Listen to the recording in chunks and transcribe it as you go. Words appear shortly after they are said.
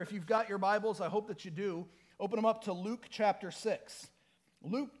If you've got your Bibles, I hope that you do, open them up to Luke chapter 6.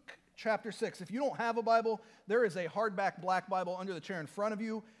 Luke chapter 6. If you don't have a Bible, there is a hardback black Bible under the chair in front of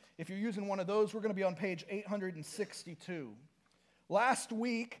you. If you're using one of those, we're going to be on page 862. Last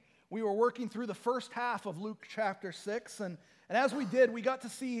week, we were working through the first half of Luke chapter 6, and as we did, we got to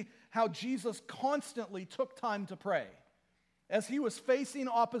see how Jesus constantly took time to pray. As he was facing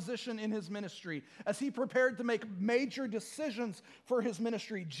opposition in his ministry, as he prepared to make major decisions for his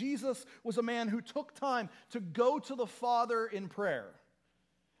ministry, Jesus was a man who took time to go to the Father in prayer.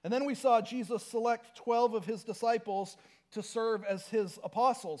 And then we saw Jesus select 12 of his disciples to serve as his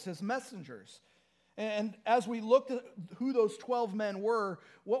apostles, his messengers. And as we looked at who those 12 men were,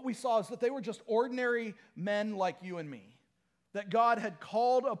 what we saw is that they were just ordinary men like you and me, that God had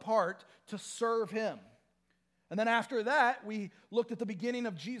called apart to serve him. And then after that, we looked at the beginning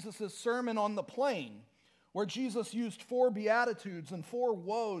of Jesus' Sermon on the Plain, where Jesus used 4 beatitudes and 4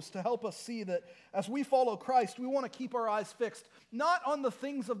 woes to help us see that as we follow Christ, we want to keep our eyes fixed, not on the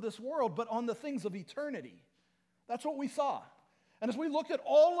things of this world, but on the things of eternity. That's what we saw. And as we looked at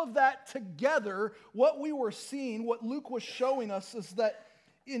all of that together, what we were seeing, what Luke was showing us is that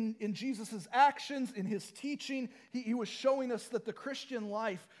in Jesus' actions, in his teaching, he was showing us that the Christian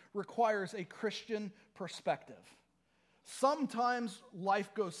life requires a Christian perspective. Sometimes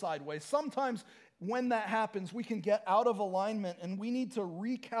life goes sideways. Sometimes when that happens, we can get out of alignment, and we need to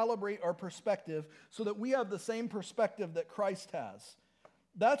recalibrate our perspective so that we have the same perspective that Christ has.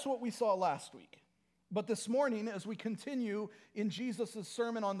 That's what we saw last week. But this morning, as we continue in Jesus'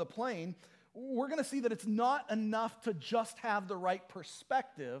 Sermon on the Plain, we're going to see that it's not enough to just have the right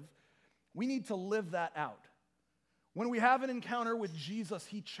perspective. We need to live that out. When we have an encounter with Jesus,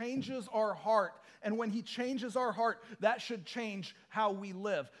 he changes our heart. And when he changes our heart, that should change how we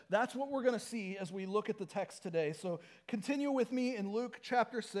live. That's what we're going to see as we look at the text today. So continue with me in Luke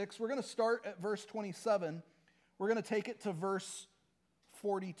chapter 6. We're going to start at verse 27. We're going to take it to verse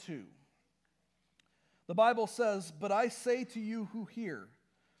 42. The Bible says, "But I say to you who hear,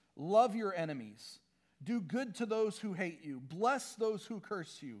 love your enemies. Do good to those who hate you. Bless those who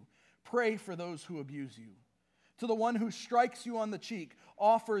curse you. Pray for those who abuse you. To the one who strikes you on the cheek,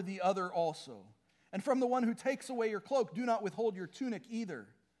 offer the other also. And from the one who takes away your cloak, do not withhold your tunic either.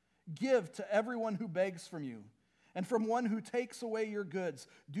 Give to everyone who begs from you. And from one who takes away your goods,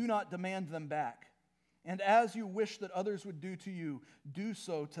 do not demand them back. And as you wish that others would do to you, do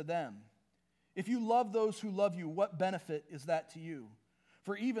so to them. If you love those who love you, what benefit is that to you?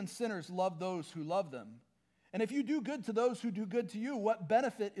 For even sinners love those who love them. And if you do good to those who do good to you, what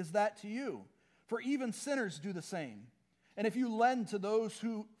benefit is that to you? For even sinners do the same. And if you lend to those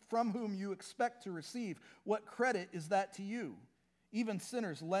from whom you expect to receive, what credit is that to you? Even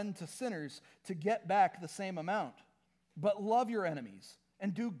sinners lend to sinners to get back the same amount. But love your enemies,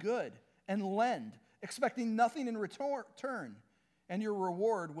 and do good, and lend, expecting nothing in return, and your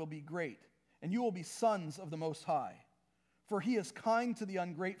reward will be great, and you will be sons of the Most High. For he is kind to the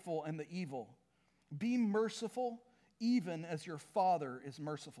ungrateful and the evil. Be merciful, even as your Father is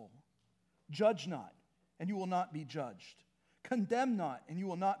merciful. Judge not, and you will not be judged. Condemn not, and you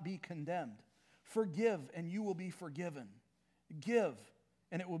will not be condemned. Forgive, and you will be forgiven. Give,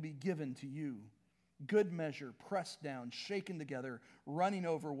 and it will be given to you. Good measure, pressed down, shaken together, running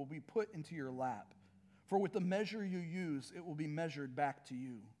over, will be put into your lap. For with the measure you use, it will be measured back to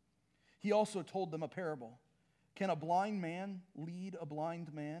you." He also told them a parable. "Can a blind man lead a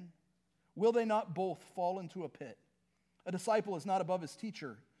blind man? Will they not both fall into a pit? A disciple is not above his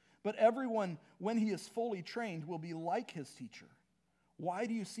teacher, but everyone, when he is fully trained, will be like his teacher. Why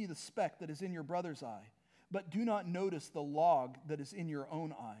do you see the speck that is in your brother's eye, but do not notice the log that is in your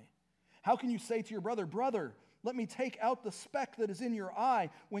own eye? How can you say to your brother, 'Brother, let me take out the speck that is in your eye,'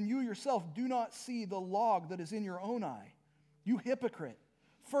 when you yourself do not see the log that is in your own eye? You hypocrite!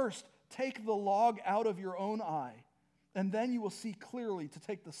 First, take the log out of your own eye, and then you will see clearly to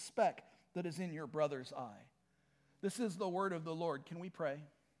take the speck that is in your brother's eye." This is the word of the Lord. Can we pray?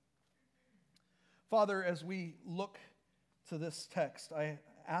 Father, as we look to this text, I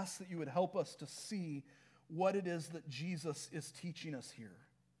ask that you would help us to see what it is that Jesus is teaching us here.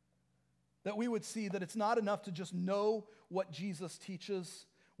 That we would see that it's not enough to just know what Jesus teaches.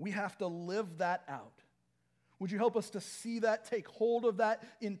 We have to live that out. Would you help us to see that, take hold of that,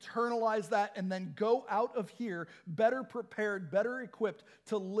 internalize that, and then go out of here better prepared, better equipped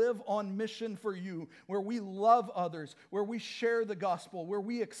to live on mission for you, where we love others, where we share the gospel, where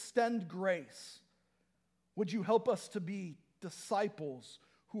we extend grace. Would you help us to be disciples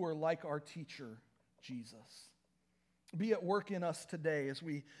who are like our teacher, Jesus? Be at work in us today as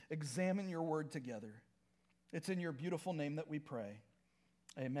we examine your word together. It's in your beautiful name that we pray.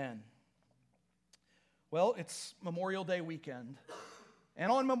 Amen. Well, it's Memorial Day weekend. And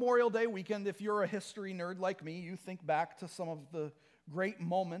on Memorial Day weekend, if you're a history nerd like me, you think back to some of the great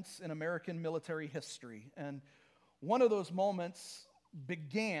moments in American military history. And one of those moments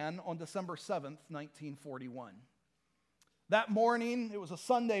began on December 7th, 1941. That morning, it was a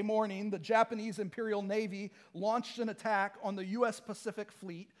Sunday morning, the Japanese Imperial Navy launched an attack on the U.S. Pacific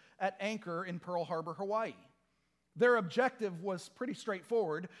Fleet at anchor in Pearl Harbor, Hawaii. Their objective was pretty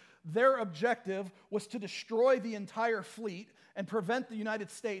straightforward. Their objective was to destroy the entire fleet and prevent the United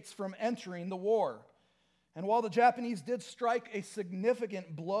States from entering the war. And while the Japanese did strike a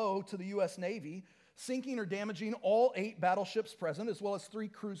significant blow to the U.S. Navy, sinking or damaging all 8 battleships present, as well as 3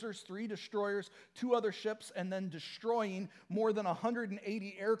 cruisers, 3 destroyers, 2 other ships, and then destroying more than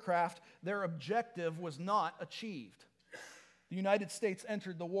 180 aircraft, their objective was not achieved. The United States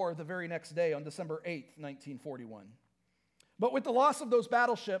entered the war the very next day on December 8th, 1941. But with the loss of those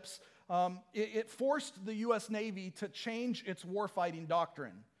battleships, it forced the U.S. Navy to change its warfighting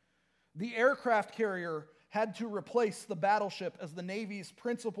doctrine. The aircraft carrier had to replace the battleship as the Navy's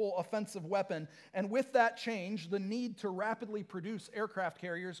principal offensive weapon, and with that change, the need to rapidly produce aircraft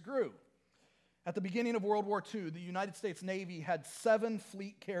carriers grew. At the beginning of World War II, the United States Navy had 7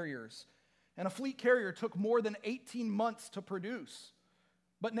 fleet carriers, and a fleet carrier took more than 18 months to produce.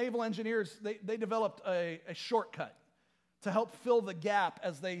 But naval engineers, they developed a shortcut to help fill the gap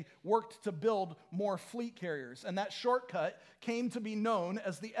as they worked to build more fleet carriers. And that shortcut came to be known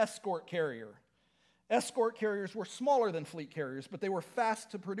as the escort carrier. Escort carriers were smaller than fleet carriers, but they were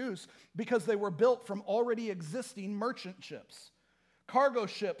fast to produce because they were built from already existing merchant ships. Cargo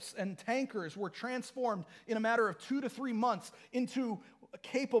ships and tankers were transformed in a matter of 2 to 3 months into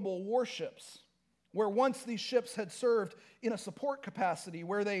capable warships, where once these ships had served in a support capacity,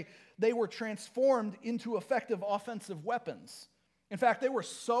 where they were transformed into effective offensive weapons. In fact, they were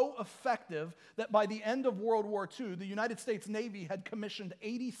so effective that by the end of World War II, the United States Navy had commissioned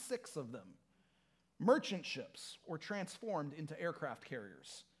 86 of them. Merchant ships were transformed into aircraft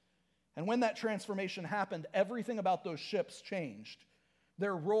carriers. And when that transformation happened, everything about those ships changed.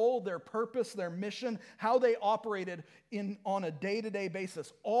 Their role, their purpose, their mission, how they operated on a day-to-day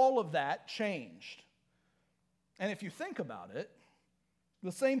basis, all of that changed. And if you think about it,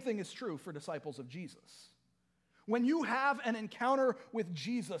 the same thing is true for disciples of Jesus. When you have an encounter with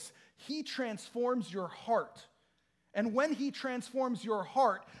Jesus, he transforms your heart. And when he transforms your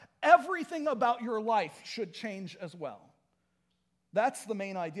heart, everything about your life should change as well. That's the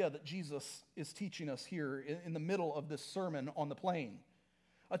main idea that Jesus is teaching us here in the middle of this sermon on the plain.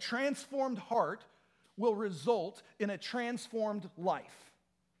 A transformed heart will result in a transformed life.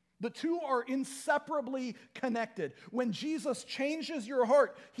 The two are inseparably connected. When Jesus changes your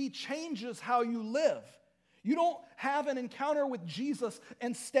heart, he changes how you live. You don't have an encounter with Jesus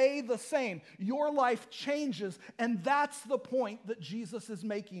and stay the same. Your life changes, and that's the point that Jesus is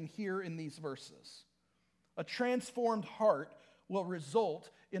making here in these verses. A transformed heart will result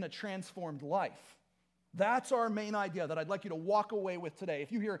in a transformed life. That's our main idea that I'd like you to walk away with today.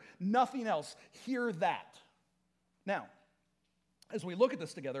 If you hear nothing else, hear that. Now, as we look at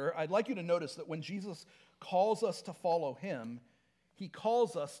this together, I'd like you to notice that when Jesus calls us to follow him, he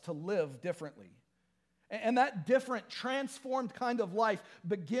calls us to live differently. And that different, transformed kind of life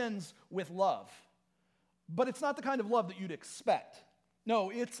begins with love. But it's not the kind of love that you'd expect. No,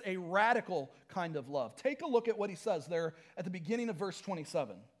 it's a radical kind of love. Take a look at what he says there at the beginning of verse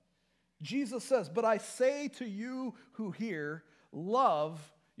 27. Jesus says, "But I say to you who hear, love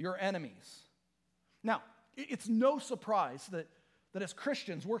your enemies." Now, it's no surprise that as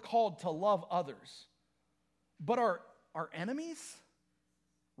Christians, we're called to love others. But our enemies?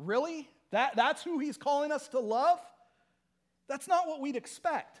 Really? That's who he's calling us to love? That's not what we'd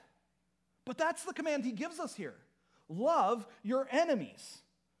expect. But that's the command he gives us here. Love your enemies.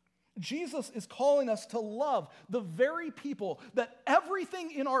 Jesus is calling us to love the very people that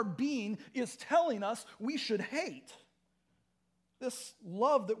everything in our being is telling us we should hate. This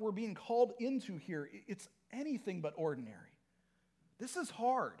love that we're being called into here, it's anything but ordinary. This is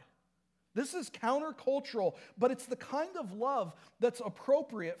hard. This is countercultural, but it's the kind of love that's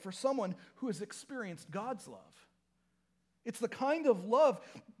appropriate for someone who has experienced God's love. It's the kind of love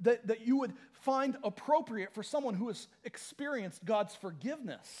that you would find appropriate for someone who has experienced God's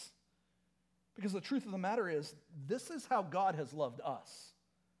forgiveness. Because the truth of the matter is, this is how God has loved us.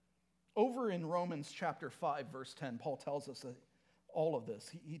 Over in Romans chapter 5, verse 10, Paul tells us that all of this.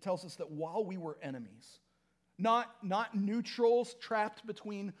 He tells us that while we were enemies, not neutrals trapped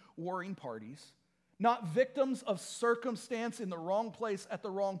between warring parties, not victims of circumstance in the wrong place at the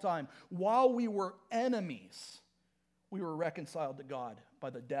wrong time, while we were enemies, we were reconciled to God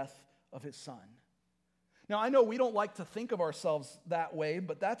by the death of his Son. Now, I know we don't like to think of ourselves that way,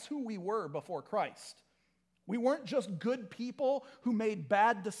 but that's who we were before Christ. We weren't just good people who made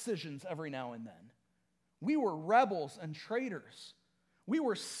bad decisions every now and then. We were rebels and traitors. We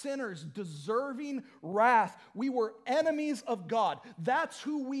were sinners deserving wrath. We were enemies of God. That's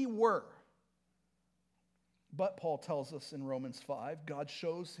who we were. But Paul tells us in Romans 5, God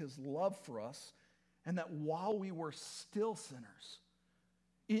shows his love for us, and that while we were still sinners,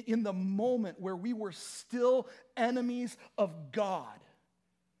 in the moment where we were still enemies of God,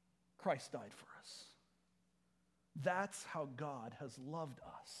 Christ died for us. That's how God has loved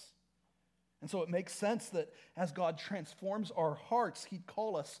us. And so it makes sense that as God transforms our hearts, he'd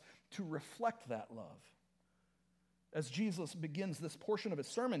call us to reflect that love. As Jesus begins this portion of his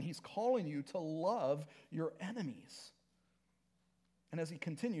sermon, he's calling you to love your enemies. And as he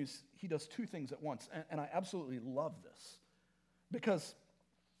continues, he does two things at once. And I absolutely love this. Because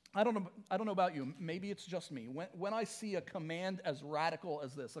I don't know about you, maybe it's just me. When I see a command as radical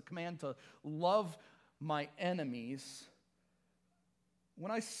as this, a command to love my enemies,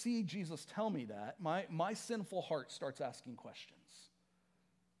 when I see Jesus tell me that, my sinful heart starts asking questions.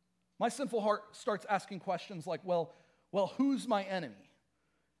 My sinful heart starts asking questions like, well, who's my enemy?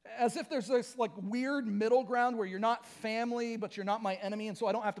 As if there's this like weird middle ground where you're not family, but you're not my enemy, and so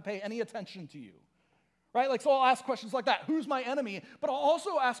I don't have to pay any attention to you. Right? Like, so I'll ask questions like that. Who's my enemy? But I'll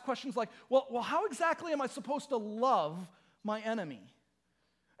also ask questions like, well, how exactly am I supposed to love my enemy?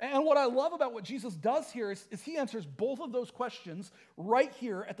 And what I love about what Jesus does here is he answers both of those questions right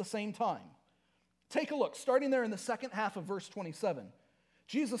here at the same time. Take a look, starting there in the second half of verse 27.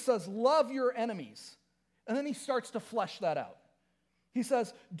 Jesus says, love your enemies. And then he starts to flesh that out. He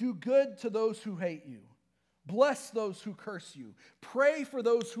says, do good to those who hate you. Bless those who curse you. Pray for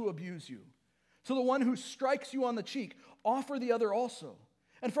those who abuse you. To the one who strikes you on the cheek, offer the other also.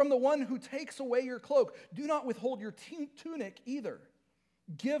 And from the one who takes away your cloak, do not withhold your tunic either.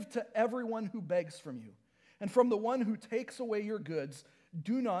 Give to everyone who begs from you. And from the one who takes away your goods,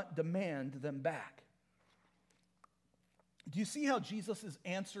 do not demand them back. Do you see how Jesus is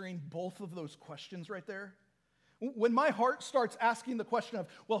answering both of those questions right there? When my heart starts asking the question of,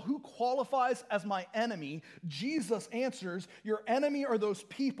 well, who qualifies as my enemy? Jesus answers, your enemy are those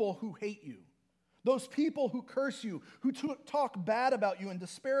people who hate you. Those people who curse you, who talk bad about you and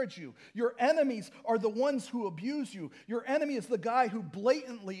disparage you. Your enemies are the ones who abuse you. Your enemy is the guy who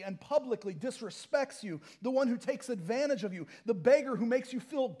blatantly and publicly disrespects you, the one who takes advantage of you, the beggar who makes you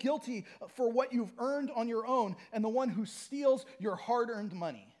feel guilty for what you've earned on your own, and the one who steals your hard-earned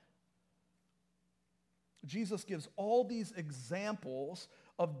money. Jesus gives all these examples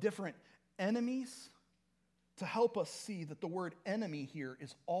of different enemies to help us see that the word enemy here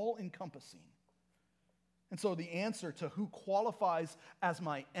is all-encompassing. And so the answer to who qualifies as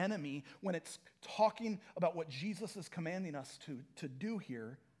my enemy when it's talking about what Jesus is commanding us to do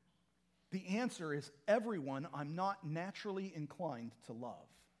here, the answer is everyone I'm not naturally inclined to love.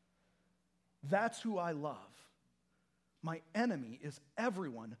 That's who I love. My enemy is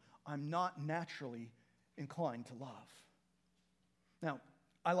everyone I'm not naturally inclined to love. Now,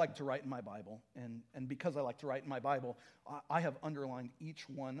 I like to write in my Bible, and because I like to write in my Bible, I have underlined each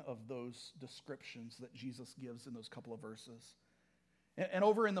one of those descriptions that Jesus gives in those couple of verses. And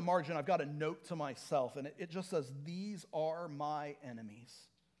over in the margin, I've got a note to myself, and it just says, these are my enemies.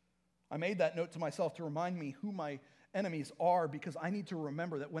 I made that note to myself to remind me who my enemies are, because I need to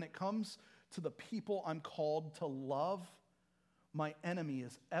remember that when it comes to the people I'm called to love, my enemy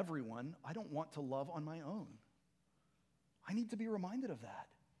is everyone I don't want to love on my own. I need to be reminded of that.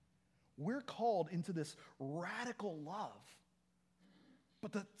 We're called into this radical love.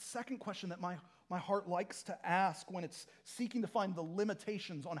 But the second question that my heart likes to ask when it's seeking to find the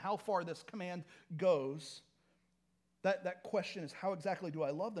limitations on how far this command goes, that question is, how exactly do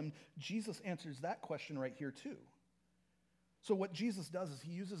I love them? Jesus answers that question right here too. So what Jesus does is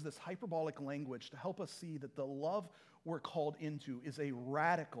he uses this hyperbolic language to help us see that the love we're called into is a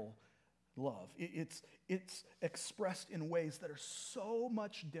radical love. It's expressed in ways that are so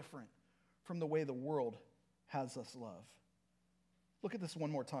much different from the way the world has us love. Look at this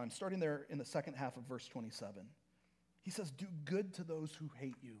one more time, starting there in the second half of verse 27. He says, do good to those who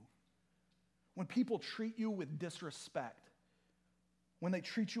hate you. When people treat you with disrespect, when they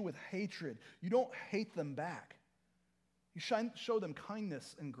treat you with hatred, you don't hate them back. You show them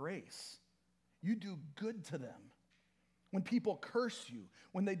kindness and grace. You do good to them. When people curse you,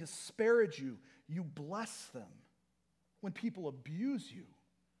 when they disparage you, you bless them. When people abuse you,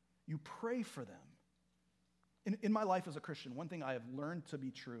 you pray for them. In my life as a Christian, one thing I have learned to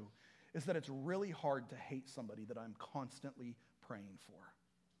be true is that it's really hard to hate somebody that I'm constantly praying for.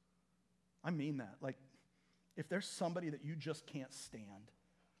 I mean that. Like, if there's somebody that you just can't stand,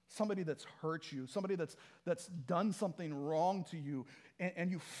 somebody that's hurt you, somebody that's done something wrong to you, and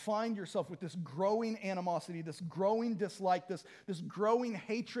you find yourself with this growing animosity, this growing dislike, this growing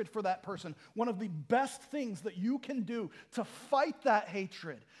hatred for that person, one of the best things that you can do to fight that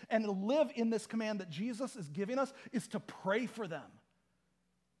hatred and live in this command that Jesus is giving us is to pray for them.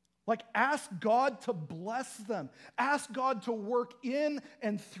 Like, ask God to bless them. Ask God to work in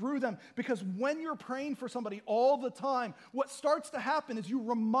and through them. Because when you're praying for somebody all the time, what starts to happen is you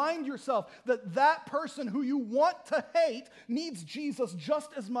remind yourself that that person who you want to hate needs Jesus just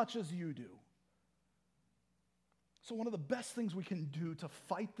as much as you do. So one of the best things we can do to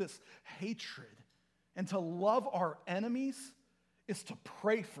fight this hatred and to love our enemies is to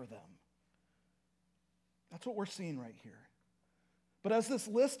pray for them. That's what we're seeing right here. But as this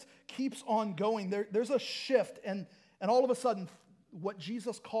list keeps on going, there's a shift, and all of a sudden, what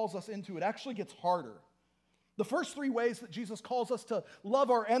Jesus calls us into, it actually gets harder. The first three ways that Jesus calls us to love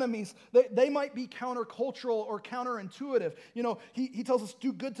our enemies, they might be countercultural or counterintuitive. You know, he tells us,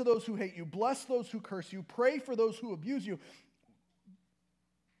 do good to those who hate you, bless those who curse you, pray for those who abuse you.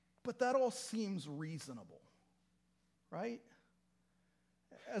 But that all seems reasonable, right?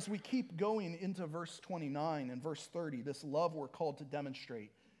 As we keep going into verse 29 and verse 30, this love we're called to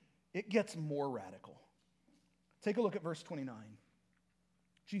demonstrate, it gets more radical. Take a look at verse 29.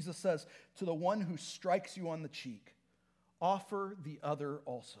 Jesus says, to the one who strikes you on the cheek, offer the other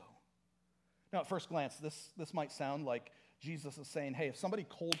also. Now, at first glance, this might sound like Jesus is saying, hey, if somebody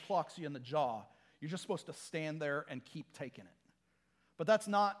cold clocks you in the jaw, you're just supposed to stand there and keep taking it. But that's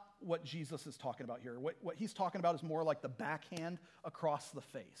not what Jesus is talking about here. What he's talking about is more like the backhand across the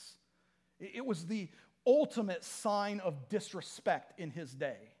face. It was the ultimate sign of disrespect in his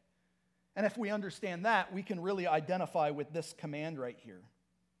day. And if we understand that, we can really identify with this command right here.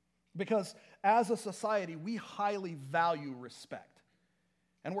 Because as a society, we highly value respect.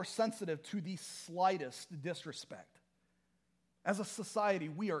 And we're sensitive to the slightest disrespect. As a society,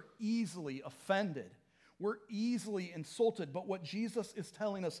 we are easily offended. We're easily insulted, but what Jesus is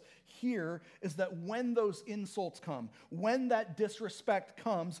telling us here is that when those insults come, when that disrespect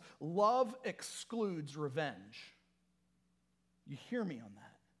comes, love excludes revenge. You hear me on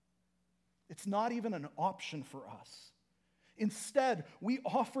that? It's not even an option for us. Instead, we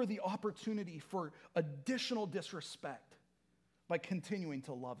offer the opportunity for additional disrespect by continuing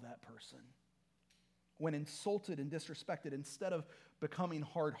to love that person. When insulted and disrespected, instead of becoming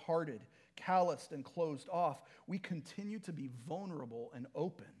hard-hearted, calloused and closed off, we continue to be vulnerable and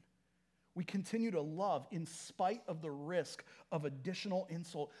open. We continue to love in spite of the risk of additional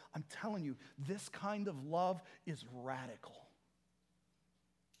insult. I'm telling you, this kind of love is radical.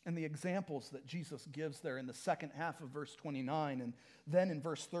 And the examples that Jesus gives there in the second half of verse 29 and then in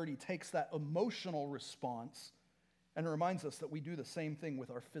verse 30 takes that emotional response and reminds us that we do the same thing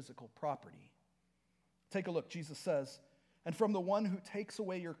with our physical property. Take a look. Jesus says, and from the one who takes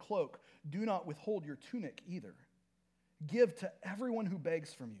away your cloak, do not withhold your tunic either. Give to everyone who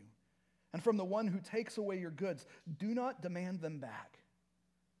begs from you. And from the one who takes away your goods, do not demand them back.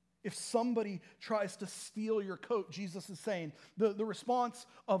 If somebody tries to steal your coat, Jesus is saying, the response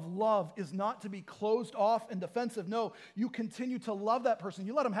of love is not to be closed off and defensive. No, you continue to love that person.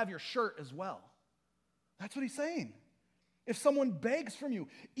 You let them have your shirt as well. That's what he's saying. If someone begs from you,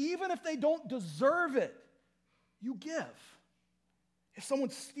 even if they don't deserve it, you give. If someone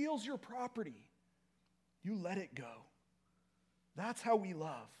steals your property, you let it go. That's how we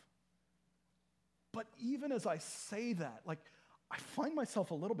love. But even as I say that, I find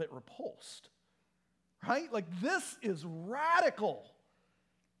myself a little bit repulsed, right? This is radical.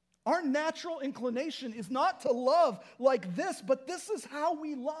 Our natural inclination is not to love like this, but this is how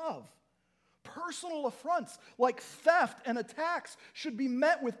we love. Personal affronts like theft and attacks should be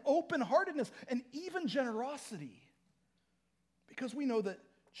met with open-heartedness and even generosity. Because we know that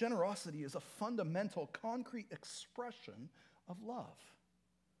generosity is a fundamental, concrete expression of love.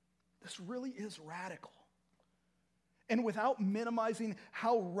 This really is radical. And without minimizing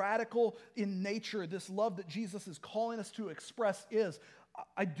how radical in nature this love that Jesus is calling us to express is,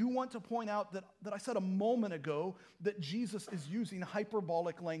 I do want to point out that I said a moment ago that Jesus is using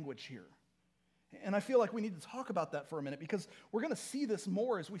hyperbolic language here. And I feel like we need to talk about that for a minute because we're going to see this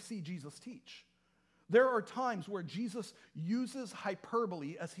more as we see Jesus teach. There are times where Jesus uses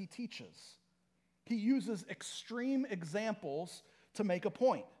hyperbole as he teaches. He uses extreme examples to make a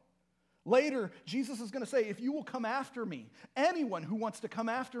point. Later, Jesus is going to say, if you will come after me, anyone who wants to come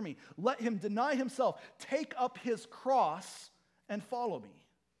after me, let him deny himself, take up his cross, and follow me.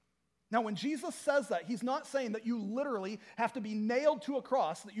 Now, when Jesus says that, he's not saying that you literally have to be nailed to a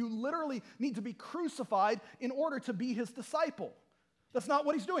cross, that you literally need to be crucified in order to be his disciple. That's not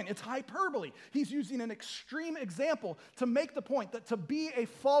what he's doing. It's hyperbole. He's using an extreme example to make the point that to be a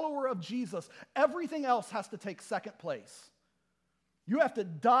follower of Jesus, everything else has to take second place. You have to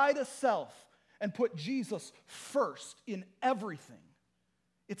die to self and put Jesus first in everything.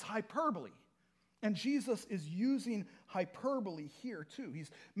 It's hyperbole. And Jesus is using hyperbole here too. He's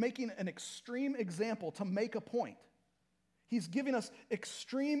making an extreme example to make a point. He's giving us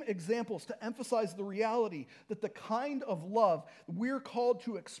extreme examples to emphasize the reality that the kind of love we're called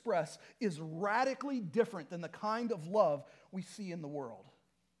to express is radically different than the kind of love we see in the world.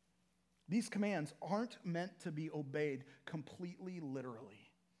 These commands aren't meant to be obeyed completely literally.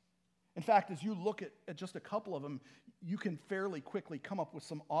 In fact, as you look at just a couple of them, you can fairly quickly come up with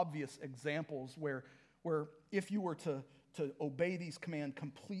some obvious examples where if you were to obey these commands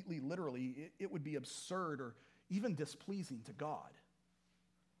completely literally, it would be absurd or even displeasing to God.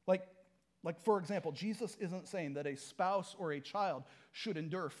 Like for example, Jesus isn't saying that a spouse or a child should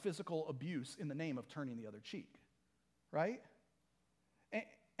endure physical abuse in the name of turning the other cheek, right?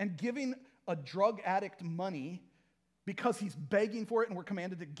 And giving a drug addict money because he's begging for it and we're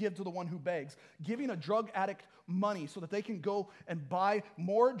commanded to give to the one who begs, giving a drug addict money so that they can go and buy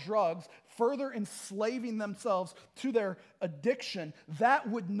more drugs, further enslaving themselves to their addiction, that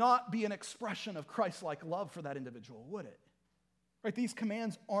would not be an expression of Christ-like love for that individual, would it? Right? These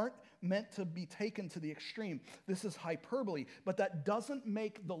commands aren't meant to be taken to the extreme. This is hyperbole, but that doesn't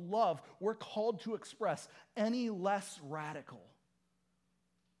make the love we're called to express any less radical.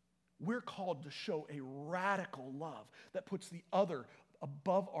 We're called to show a radical love that puts the other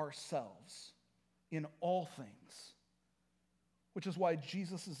above ourselves in all things. Which is why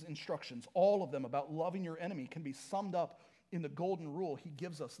Jesus' instructions, all of them about loving your enemy, can be summed up in the golden rule he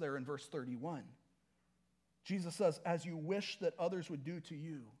gives us there in verse 31. Jesus says, as you wish that others would do to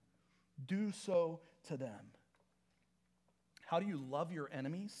you, do so to them. How do you love your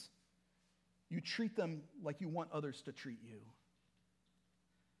enemies? You treat them like you want others to treat you.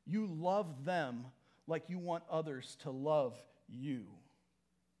 You love them like you want others to love you.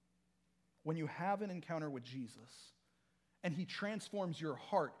 When you have an encounter with Jesus and he transforms your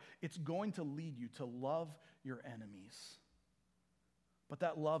heart, it's going to lead you to love your enemies. But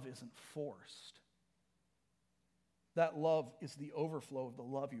that love isn't forced. That love is the overflow of the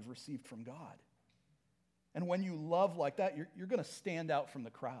love you've received from God. And when you love like that, you're going to stand out from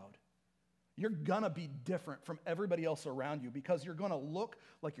the crowd. You're going to be different from everybody else around you because you're going to look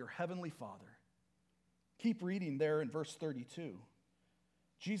like your heavenly Father. Keep reading there in verse 32.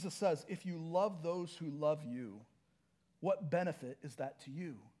 Jesus says, if you love those who love you, what benefit is that to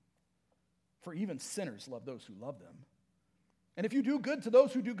you? For even sinners love those who love them. And if you do good to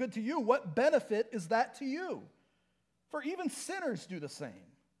those who do good to you, what benefit is that to you? For even sinners do the same.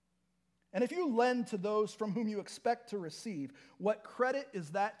 And if you lend to those from whom you expect to receive, what credit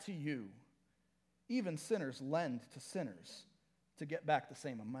is that to you? Even sinners lend to sinners to get back the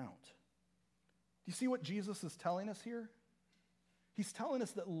same amount. Do you see what Jesus is telling us here? He's telling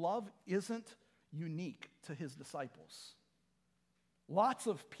us that love isn't unique to his disciples. Lots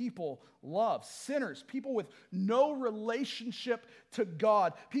of people love sinners, people with no relationship to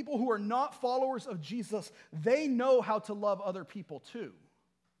God, people who are not followers of Jesus. They know how to love other people too.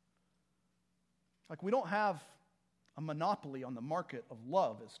 Like, we don't have a monopoly on the market of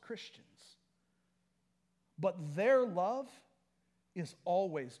love as Christians. But their love is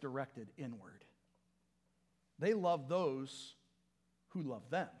always directed inward. They love those who love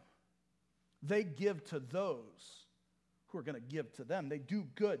them. They give to those who are going to give to them. They do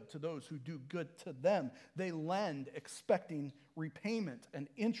good to those who do good to them. They lend expecting repayment and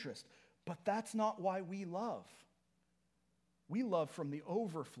interest. But that's not why we love. We love from the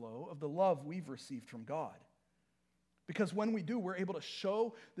overflow of the love we've received from God. Because when we do, we're able to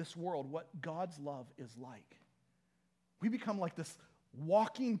show this world what God's love is like. We become like this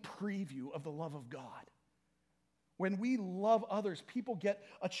walking preview of the love of God. When we love others, people get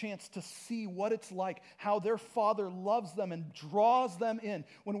a chance to see what it's like, how their Father loves them and draws them in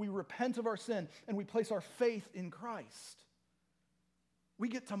when we repent of our sin and we place our faith in Christ. We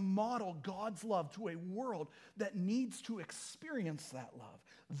get to model God's love to a world that needs to experience that love.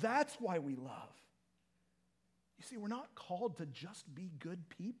 That's why we love. You see, we're not called to just be good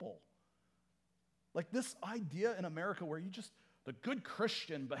people. Like this idea in America where the good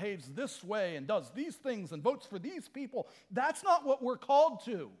Christian behaves this way and does these things and votes for these people. That's not what we're called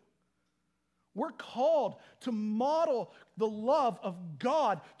to. We're called to model the love of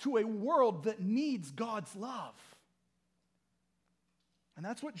God to a world that needs God's love. And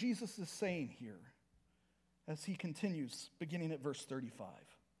that's what Jesus is saying here as he continues, beginning at verse 35.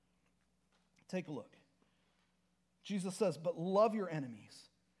 Take a look. Jesus says, "But love your enemies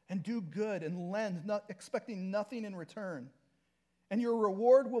and do good and lend, not expecting nothing in return. And your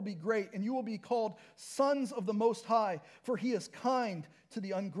reward will be great, and you will be called sons of the Most High, for he is kind to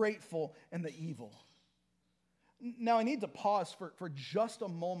the ungrateful and the evil." Now, I need to pause for just a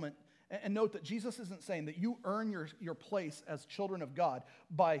moment and note that Jesus isn't saying that you earn your place as children of God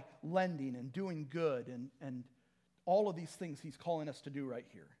by lending and doing good and all of these things he's calling us to do right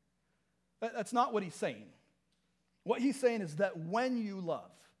here. That's not what he's saying. What he's saying is that when you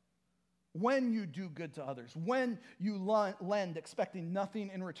love, when you do good to others, when you lend expecting nothing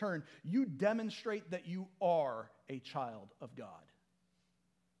in return, you demonstrate that you are a child of God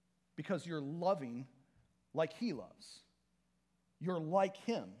because you're loving like he loves. You're like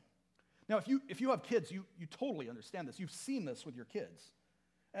him. Now, if you have kids, you totally understand this. You've seen this with your kids.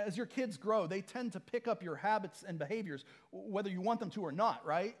 As your kids grow, they tend to pick up your habits and behaviors, whether you want them to or not,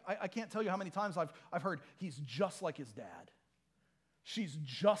 right? I can't tell you how many times I've heard, he's just like his dad. She's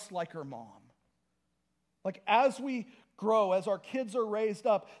just like her mom. Like as we grow, as our kids are raised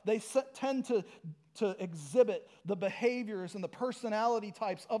up, they tend to exhibit the behaviors and the personality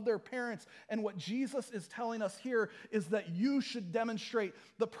types of their parents. And what Jesus is telling us here is that you should demonstrate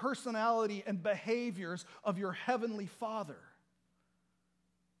the personality and behaviors of your heavenly Father.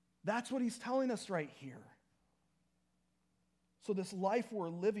 That's what he's telling us right here. So this life we're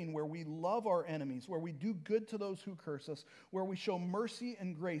living where we love our enemies, where we do good to those who curse us, where we show mercy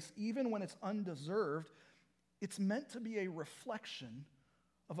and grace even when it's undeserved, it's meant to be a reflection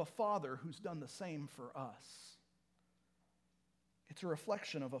of a Father who's done the same for us. It's a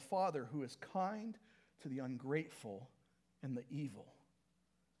reflection of a Father who is kind to the ungrateful and the evil,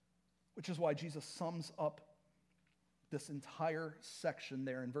 which is why Jesus sums up this entire section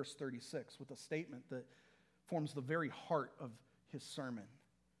there in verse 36 with a statement that forms the very heart of his sermon.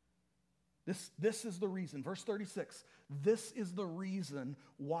 This is the reason, verse 36, this is the reason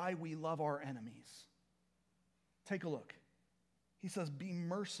why we love our enemies. Take a look. He says, "Be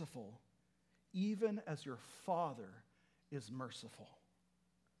merciful, even as your Father is merciful."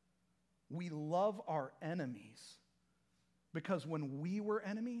 We love our enemies because when we were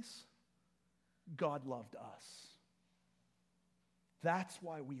enemies, God loved us. That's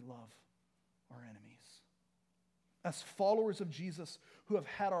why we love our enemies. As followers of Jesus who have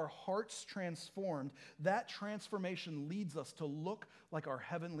had our hearts transformed, that transformation leads us to look like our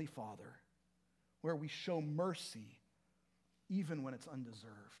Heavenly Father, where we show mercy even when it's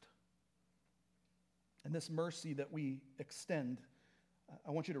undeserved. And this mercy that we extend,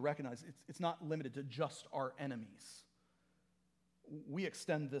 I want you to recognize it's not limited to just our enemies. We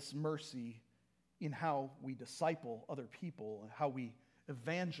extend this mercy in how we disciple other people and how we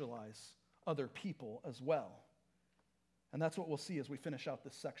evangelize other people as well. And that's what we'll see as we finish out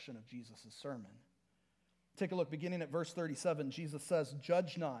this section of Jesus' sermon. Take a look, beginning at verse 37, Jesus says,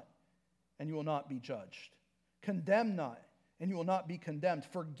 "Judge not, and you will not be judged. Condemn not, and you will not be condemned.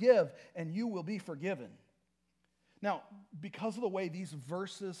 Forgive, and you will be forgiven." Now, because of the way these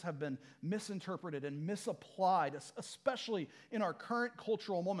verses have been misinterpreted and misapplied, especially in our current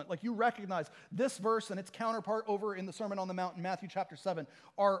cultural moment, like you recognize this verse and its counterpart over in the Sermon on the Mount in Matthew chapter 7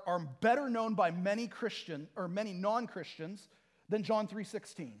 are better known by many many non-Christians than John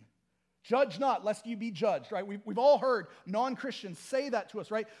 3:16. Judge not, lest you be judged, right? We've all heard non-Christians say that to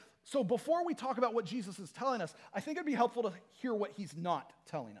us, right? So before we talk about what Jesus is telling us, I think it'd be helpful to hear what he's not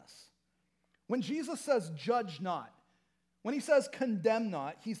telling us. When Jesus says judge not, when he says condemn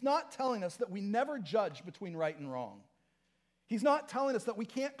not, he's not telling us that we never judge between right and wrong. He's not telling us that we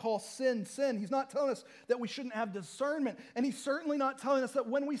can't call sin, sin. He's not telling us that we shouldn't have discernment. And he's certainly not telling us that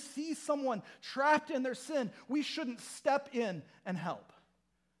when we see someone trapped in their sin, we shouldn't step in and help.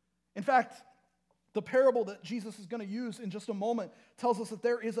 In fact, the parable that Jesus is going to use in just a moment tells us that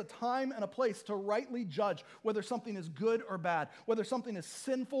there is a time and a place to rightly judge whether something is good or bad, whether something is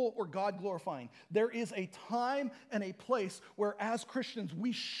sinful or God-glorifying. There is a time and a place where, as Christians,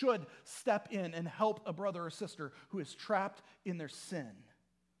 we should step in and help a brother or sister who is trapped in their sin.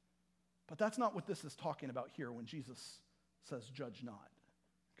 But that's not what this is talking about here when Jesus says, judge not,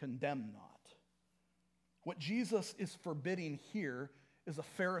 condemn not. What Jesus is forbidding here is a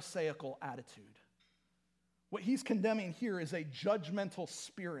Pharisaical attitude. What he's condemning here is a judgmental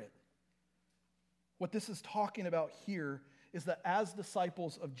spirit. What this is talking about here is that as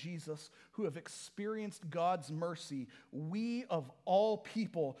disciples of Jesus who have experienced God's mercy, we of all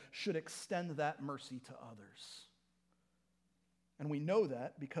people should extend that mercy to others. And we know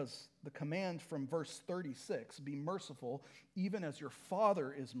that because the command from verse 36, be merciful, even as your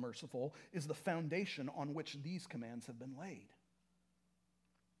Father is merciful, is the foundation on which these commands have been laid.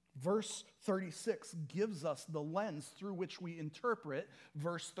 Verse 36 gives us the lens through which we interpret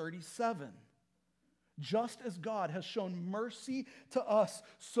verse 37. Just as God has shown mercy to us,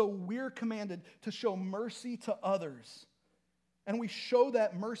 so we're commanded to show mercy to others. And we show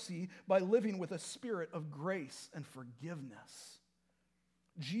that mercy by living with a spirit of grace and forgiveness.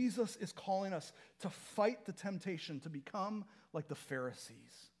 Jesus is calling us to fight the temptation to become like the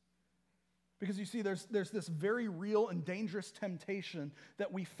Pharisees. Because you see, there's this very real and dangerous temptation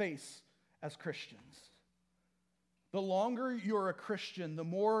that we face as Christians. The longer you're a Christian, the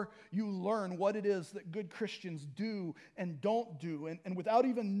more you learn what it is that good Christians do and don't do. And without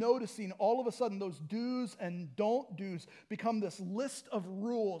even noticing, all of a sudden those do's and don't do's become this list of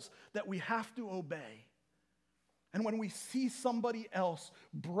rules that we have to obey. And when we see somebody else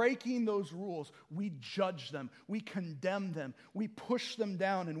breaking those rules, we judge them, we condemn them, we push them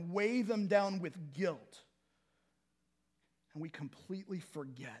down and weigh them down with guilt. And we completely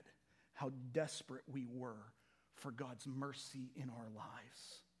forget how desperate we were for God's mercy in our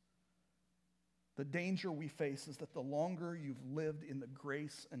lives. The danger we face is that the longer you've lived in the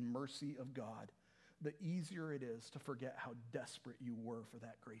grace and mercy of God, the easier it is to forget how desperate you were for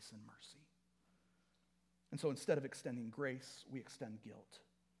that grace and mercy. And so instead of extending grace, we extend guilt.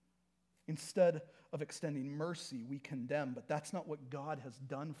 Instead of extending mercy, we condemn, but that's not what God has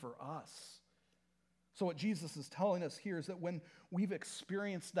done for us. So what Jesus is telling us here is that when we've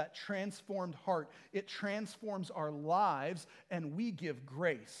experienced that transformed heart, it transforms our lives, and we give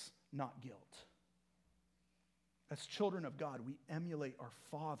grace, not guilt. As children of God, we emulate our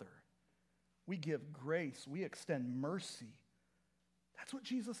Father. We give grace. We extend mercy. That's what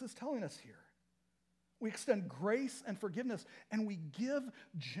Jesus is telling us here. We extend grace and forgiveness, and we give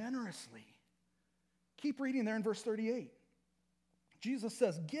generously. Keep reading there in verse 38. Jesus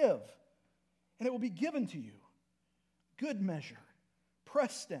says, give, and it will be given to you. Good measure,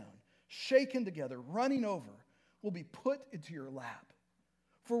 pressed down, shaken together, running over, will be put into your lap.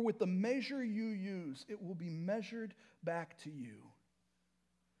 For with the measure you use, it will be measured back to you.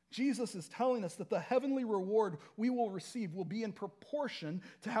 Jesus is telling us that the heavenly reward we will receive will be in proportion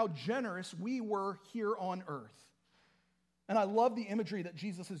to how generous we were here on earth. And I love the imagery that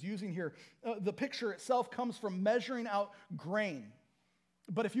Jesus is using here. The picture itself comes from measuring out grain.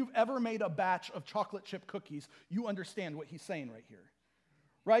 But if you've ever made a batch of chocolate chip cookies, you understand what he's saying right here.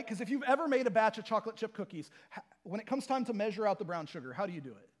 Right? Because if you've ever made a batch of chocolate chip cookies, when it comes time to measure out the brown sugar, how do you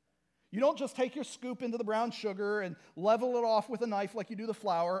do it? You don't just take your scoop into the brown sugar and level it off with a knife like you do the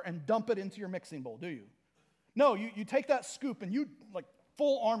flour and dump it into your mixing bowl, do you? No, you take that scoop and you, like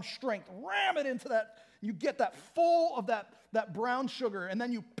full arm strength, ram it into that. You get that full of that brown sugar, and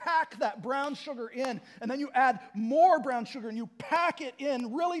then you pack that brown sugar in, and then you add more brown sugar, and you pack it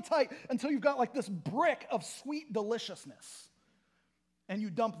in really tight until you've got like this brick of sweet deliciousness. And you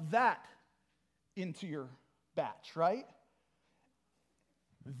dump that into your batch, right?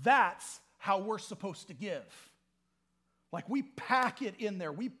 That's how we're supposed to give. Like we pack it in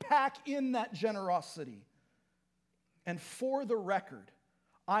there. We pack in that generosity. And for the record,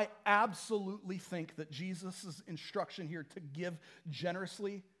 I absolutely think that Jesus' instruction here to give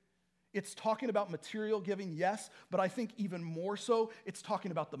generously, it's talking about material giving, yes, but I think even more so, it's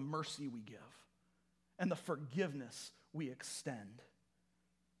talking about the mercy we give and the forgiveness we extend.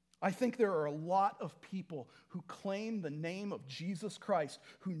 I think there are a lot of people who claim the name of Jesus Christ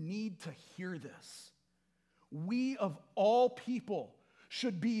who need to hear this. We, of all people,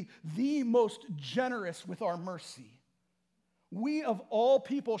 should be the most generous with our mercy. We, of all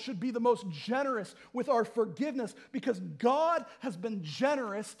people, should be the most generous with our forgiveness because God has been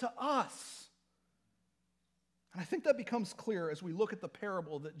generous to us. And I think that becomes clear as we look at the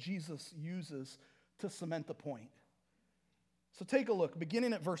parable that Jesus uses to cement the point. So take a look,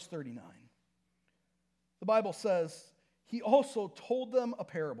 beginning at verse 39. The Bible says, he also told them a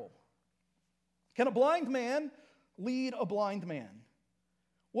parable. Can a blind man lead a blind man?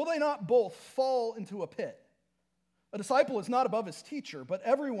 Will they not both fall into a pit? A disciple is not above his teacher, but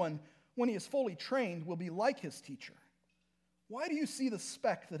everyone, when he is fully trained, will be like his teacher. Why do you see the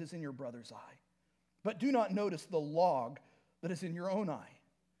speck that is in your brother's eye, but do not notice the log that is in your own eye?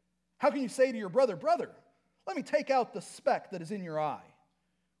 How can you say to your brother, brother, let me take out the speck that is in your eye,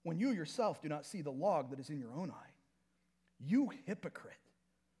 when you yourself do not see the log that is in your own eye? You hypocrite!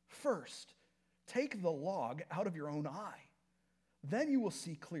 First, take the log out of your own eye. Then you will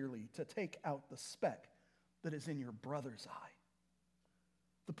see clearly to take out the speck that is in your brother's eye.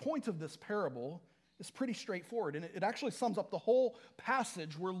 The point of this parable is pretty straightforward, and it actually sums up the whole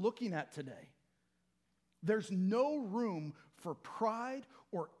passage we're looking at today. There's no room for pride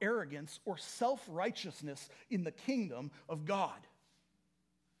or arrogance or self-righteousness in the kingdom of God.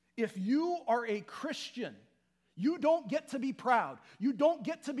 If you are a Christian, you don't get to be proud. You don't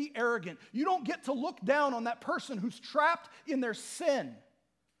get to be arrogant. You don't get to look down on that person who's trapped in their sin.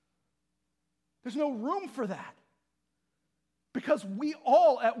 There's no room for that. Because we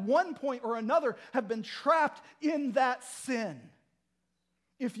all, at one point or another, have been trapped in that sin.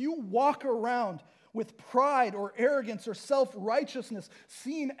 If you walk around with pride or arrogance or self-righteousness,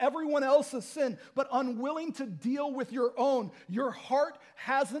 seeing everyone else's sin, but unwilling to deal with your own, your heart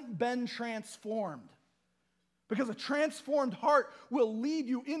hasn't been transformed. Because a transformed heart will lead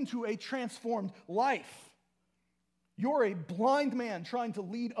you into a transformed life. You're a blind man trying to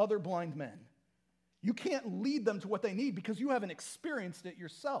lead other blind men. You can't lead them to what they need because you haven't experienced it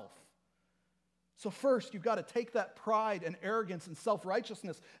yourself. So first, you've got to take that pride and arrogance and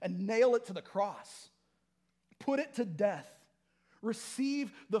self-righteousness and nail it to the cross. Put it to death.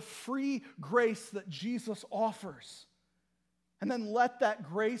 Receive the free grace that Jesus offers. And then let that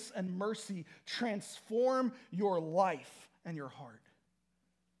grace and mercy transform your life and your heart.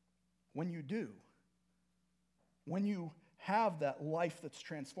 When you do, when you have that life that's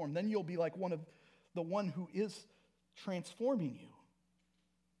transformed, then you'll be like the one who is transforming you.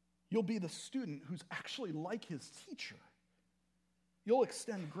 You'll be the student who's actually like his teacher. You'll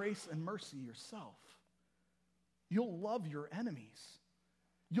extend grace and mercy yourself. You'll love your enemies.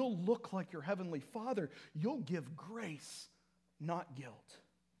 You'll look like your heavenly Father. You'll give grace, not guilt.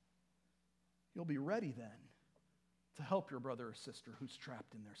 You'll be ready then to help your brother or sister who's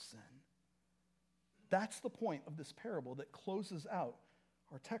trapped in their sin. That's the point of this parable that closes out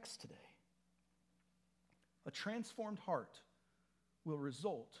our text today. A transformed heart will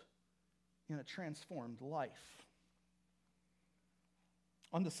result in a transformed life.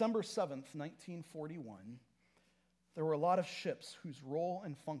 On December 7th, 1941, there were a lot of ships whose role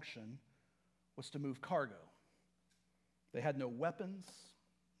and function was to move cargo. They had no weapons,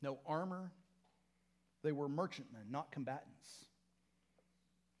 no armor. They were merchantmen, not combatants.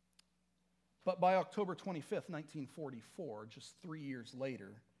 But by October 25th, 1944, just 3 years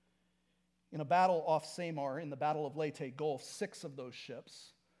later, in a battle off Samar, in the Battle of Leyte Gulf, 6 of those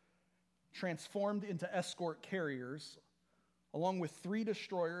ships, transformed into escort carriers, along with 3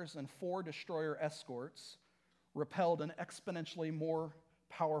 destroyers and 4 destroyer escorts, repelled an exponentially more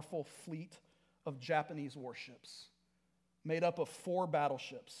powerful fleet of Japanese warships, made up of 4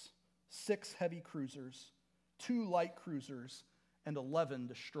 battleships, 6 heavy cruisers, 2 light cruisers, and 11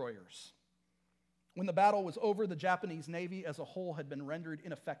 destroyers. When the battle was over, the Japanese Navy as a whole had been rendered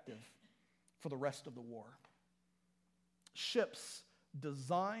ineffective for the rest of the war. Ships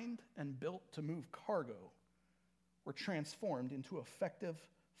designed and built to move cargo were transformed into effective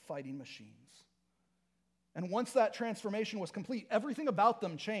fighting machines. And once that transformation was complete, everything about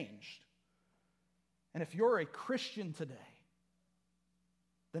them changed. And if you're a Christian today,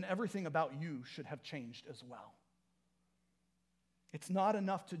 then everything about you should have changed as well. It's not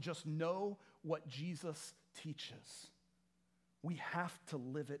enough to just know what Jesus teaches. We have to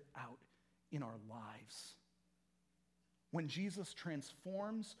live it out in our lives. When Jesus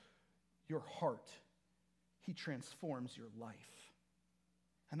transforms your heart, he transforms your life.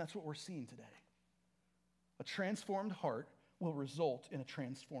 And that's what we're seeing today. A transformed heart will result in a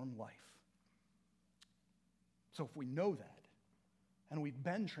transformed life. So if we know that, and we've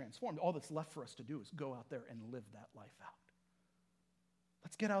been transformed, all that's left for us to do is go out there and live that life out.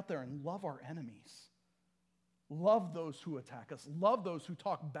 Let's get out there and love our enemies. Love those who attack us. Love those who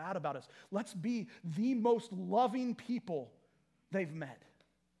talk bad about us. Let's be the most loving people they've met.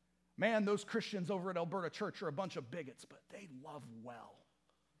 Man, those Christians over at Alberta Church are a bunch of bigots, but they love well.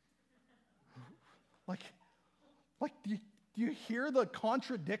 Do you hear the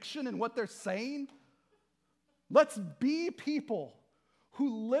contradiction in what they're saying? Let's be people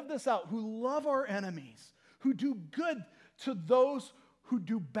who live this out, who love our enemies, who do good to those who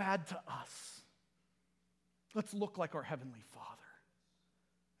do bad to us. Let's look like our Heavenly Father.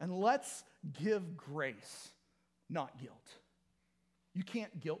 And let's give grace, not guilt. You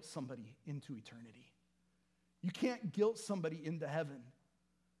can't guilt somebody into eternity. You can't guilt somebody into heaven.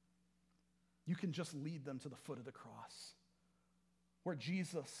 You can just lead them to the foot of the cross, where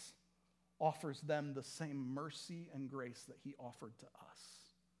Jesus offers them the same mercy and grace that he offered to us,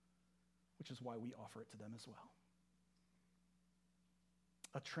 which is why we offer it to them as well.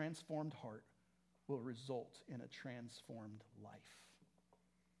 A transformed heart will result in a transformed life.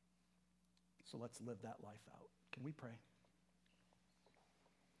 So let's live that life out. Can we pray?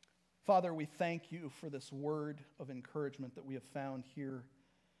 Father, we thank you for this word of encouragement that we have found here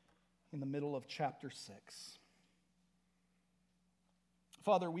in the middle of chapter 6.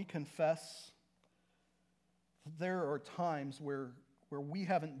 Father, we confess that there are times where we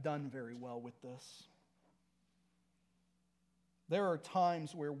haven't done very well with this. There are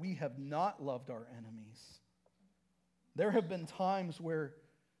times where we have not loved our enemies. There have been times where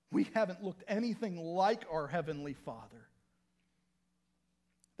we haven't looked anything like our Heavenly Father.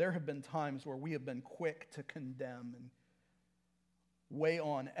 There have been times where we have been quick to condemn and weigh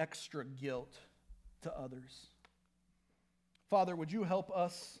on extra guilt to others. Father, would you help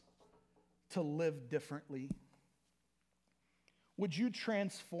us to live differently? Would you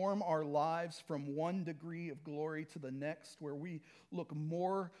transform our lives from one degree of glory to the next, where we look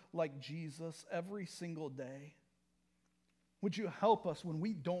more like Jesus every single day? Would you help us when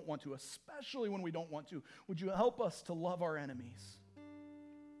we don't want to, especially when we don't want to? Would you help us to love our enemies?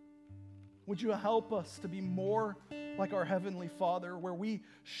 Would you help us to be more like our Heavenly Father, where we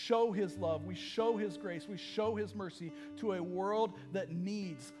show His love, we show His grace, we show His mercy to a world that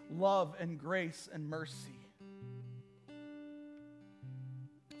needs love and grace and mercy?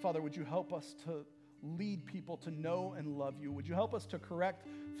 Father, would you help us to lead people to know and love you? Would you help us to correct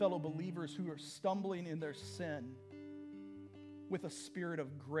fellow believers who are stumbling in their sin with a spirit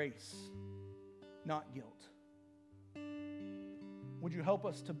of grace, not guilt? Would you help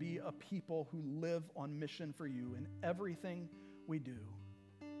us to be a people who live on mission for you in everything we do,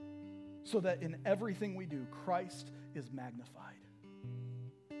 so that in everything we do, Christ is magnified?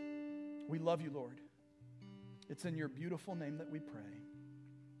 We love you, Lord. It's in your beautiful name that we pray.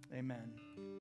 Amen.